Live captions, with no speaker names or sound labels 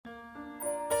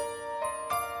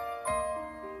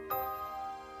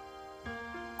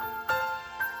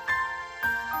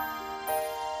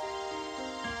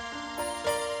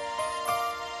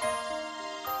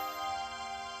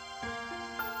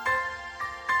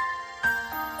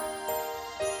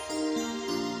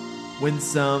When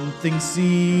something seems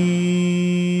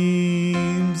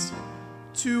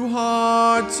too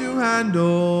hard to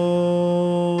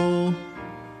handle,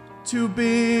 too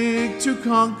big to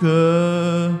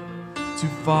conquer, too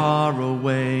far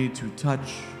away to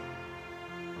touch.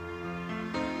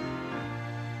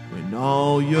 When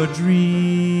all your dreams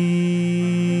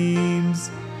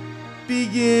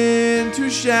begin to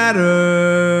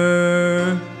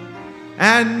shatter,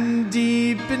 and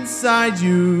deep inside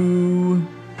you,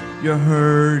 you're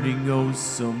hurting oh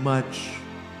so much.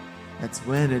 That's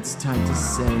when it's time to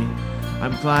say,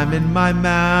 I'm climbing my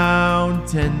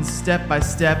mountain step by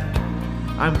step.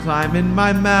 I'm climbing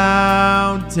my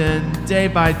mountain day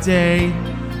by day.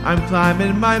 I'm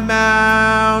climbing my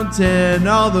mountain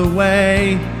all the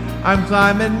way. I'm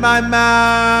climbing my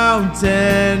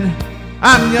mountain.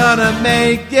 I'm gonna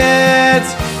make it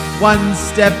one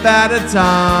step at a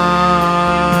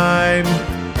time.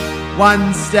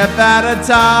 One step at a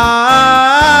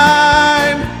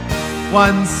time.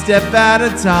 One step at a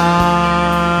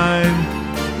time.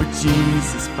 With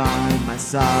Jesus by my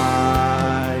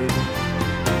side.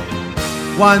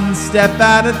 One step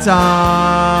at a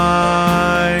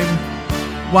time.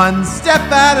 One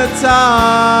step at a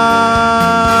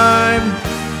time.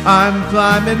 I'm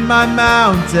climbing my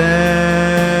mountain.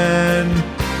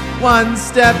 One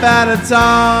step at a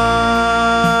time.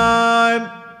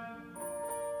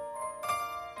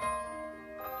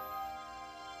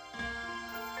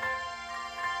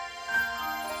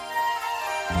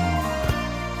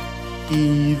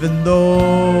 Even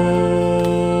though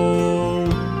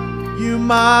you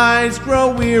might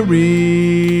grow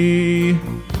weary,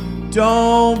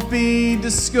 don't be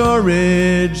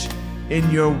discouraged.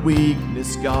 In your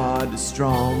weakness, God is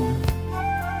strong.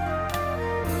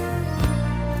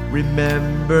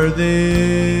 Remember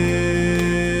this,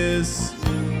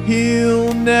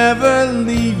 He'll never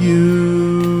leave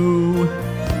you.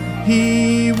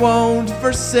 He won't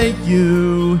forsake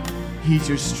you. He's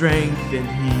your strength and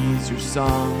He's your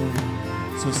song.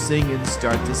 So sing and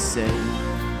start to say,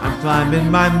 I'm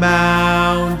climbing my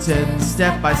mountain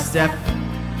step by step.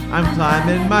 I'm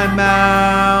climbing my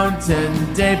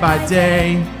mountain day by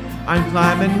day. I'm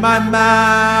climbing my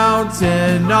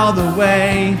mountain all the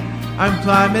way. I'm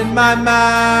climbing my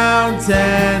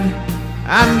mountain.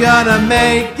 I'm gonna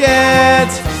make it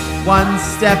one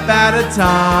step at a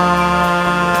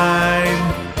time.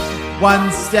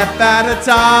 One step at a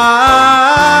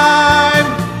time.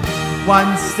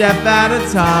 One step at a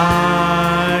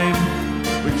time.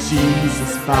 With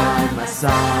Jesus by my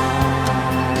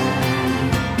side.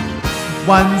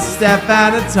 One step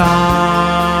at a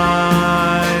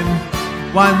time.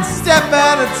 One step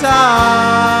at a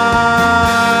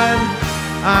time.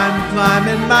 I'm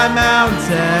climbing my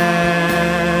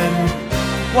mountain.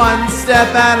 One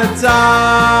step at a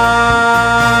time.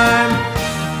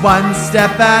 One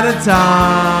step at a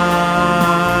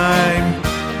time.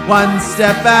 One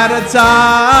step at a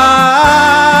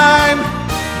time.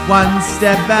 One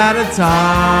step at a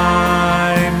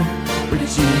time. With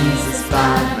Jesus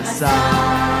by my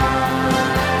side.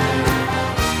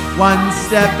 One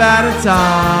step at a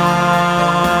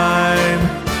time.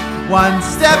 One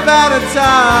step at a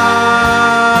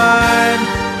time.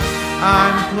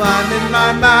 I'm climbing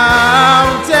my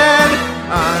mountain.